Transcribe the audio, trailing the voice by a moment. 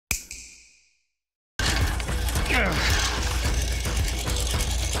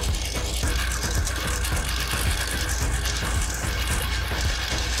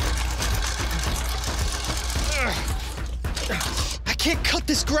I can't cut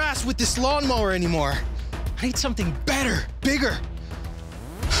this grass with this lawnmower anymore. I need something better, bigger.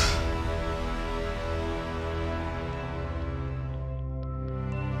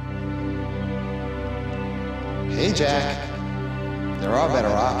 Hey, Jack. There are better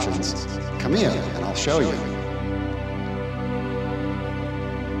options. Come here, and I'll show you.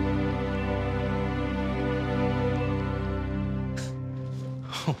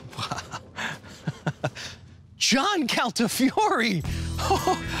 Oh, wow. John Caltafiore!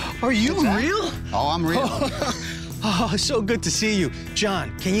 Oh, are you real? Oh, I'm real. Oh, so good to see you.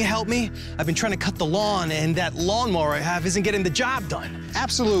 John, can you help me? I've been trying to cut the lawn, and that lawnmower I have isn't getting the job done.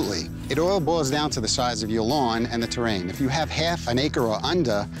 Absolutely. It all boils down to the size of your lawn and the terrain. If you have half an acre or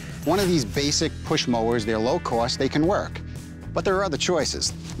under, one of these basic push mowers, they're low cost, they can work. But there are other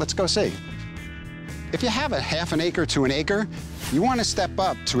choices. Let's go see. If you have a half an acre to an acre, you want to step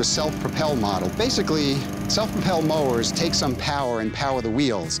up to a self-propel model. Basically, self-propel mowers take some power and power the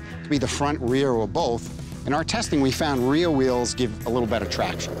wheels. It could be the front, rear, or both. In our testing, we found rear wheels give a little better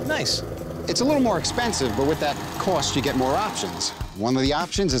traction. Nice. It's a little more expensive, but with that cost, you get more options. One of the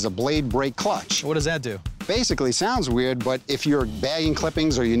options is a blade brake clutch. What does that do? Basically, sounds weird, but if you're bagging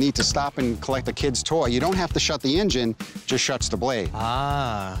clippings or you need to stop and collect a kid's toy, you don't have to shut the engine, just shuts the blade.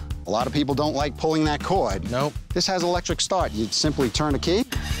 Ah. A lot of people don't like pulling that cord. Nope. This has electric start. You simply turn a key.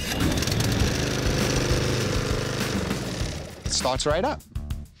 It starts right up.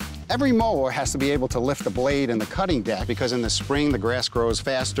 Every mower has to be able to lift the blade and the cutting deck because in the spring, the grass grows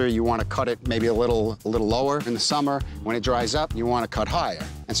faster. You want to cut it maybe a little lower. In the summer, when it dries up, you want to cut higher.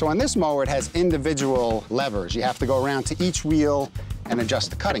 And so on this mower, it has individual levers. You have to go around to each wheel and adjust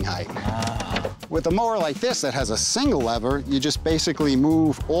the cutting height. With a mower like this that has a single lever, you just basically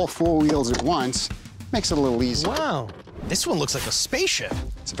move all four wheels at once. Makes it a little easier. Wow. This one looks like a spaceship.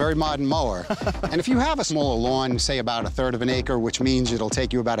 It's a very modern mower. And if you have a smaller lawn, say about 1/3 of an acre, which means it'll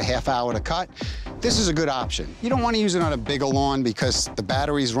take you about a half hour to cut, this is a good option. You don't want to use it on a bigger lawn because the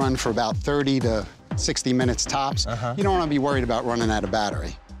batteries run for about 30 to 60 minutes tops. You don't want to be worried about running out of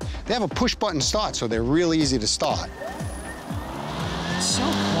battery. They have a push-button start, so they're really easy to start. It's so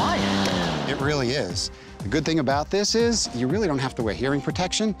quiet. It really is. The good thing about this is you really don't have to wear hearing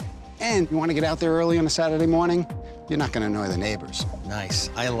protection, and you want to get out there early on a Saturday morning, you're not going to annoy the neighbors. Nice.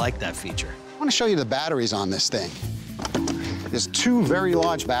 I like that feature. I want to show you the batteries on this thing. There's two very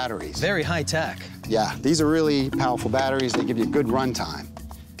large batteries. Very high tech. Yeah, these are really powerful batteries. They give you good run time.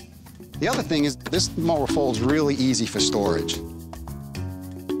 The other thing is this mower folds really easy for storage.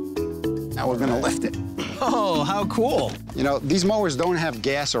 Now we're going to lift it. Oh, how cool. You know, these mowers don't have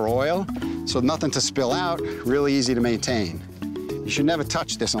gas or oil, so nothing to spill out, really easy to maintain. You should never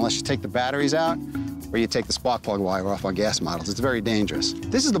touch this unless you take the batteries out or you take the spark plug wire off on gas models. It's very dangerous.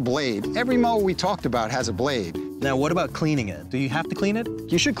 This is the blade. Every mower we talked about has a blade. Now, what about cleaning it? Do you have to clean it?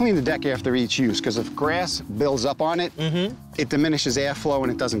 You should clean the deck after each use, because if grass builds up on it, it diminishes airflow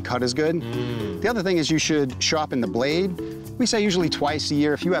and it doesn't cut as good. The other thing is you should sharpen the blade. We say usually twice a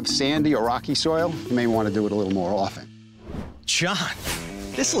year. If you have sandy or rocky soil, you may want to do it a little more often. John,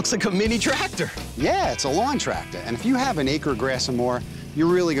 this looks like a mini tractor. Yeah, it's a lawn tractor. And if you have an acre of grass or more,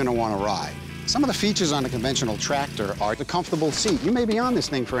 you're really going to want to ride. Some of the features on a conventional tractor are the comfortable seat. You may be on this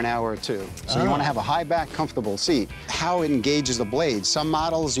thing for an hour or two, so you want to have a high back, comfortable seat. How it engages the blade. Some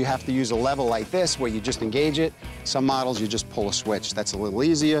models you have to use a lever like this where you just engage it. Some models you just pull a switch. That's a little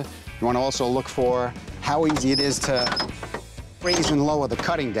easier. You want to also look for how easy it is to raise and lower the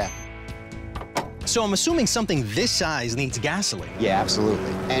cutting deck. So I'm assuming something this size needs gasoline. Yeah,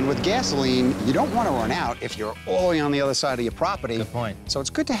 absolutely. And with gasoline, you don't want to run out if you're all the way on the other side of your property. Good point. So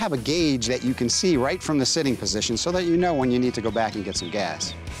it's good to have a gauge that you can see right from the sitting position so that you know when you need to go back and get some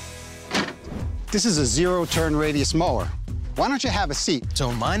gas. This is a 0-turn radius mower. Why don't you have a seat?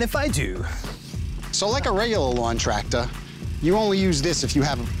 Don't mind if I do. So like a regular lawn tractor, you only use this if you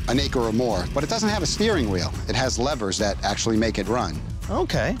have an acre or more, but it doesn't have a steering wheel. It has levers that actually make it run.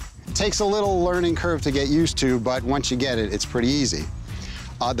 Okay. It takes a little learning curve to get used to, but once you get it, it's pretty easy.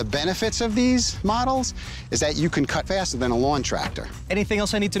 The benefits of these models is that you can cut faster than a lawn tractor. Anything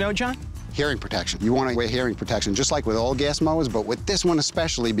else I need to know, John? Hearing protection. You want to wear hearing protection, just like with all gas mowers, but with this one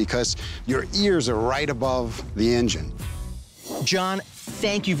especially because your ears are right above the engine. John,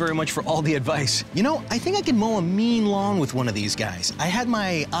 thank you very much for all the advice. You know, I think I can mow a mean lawn with one of these guys. I had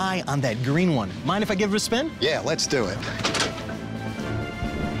my eye on that green one. Mind if I give it a spin? Yeah, let's do it.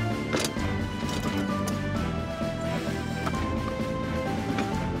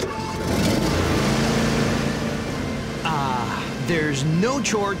 There's no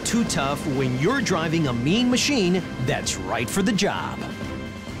chore too tough when you're driving a mean machine that's right for the job.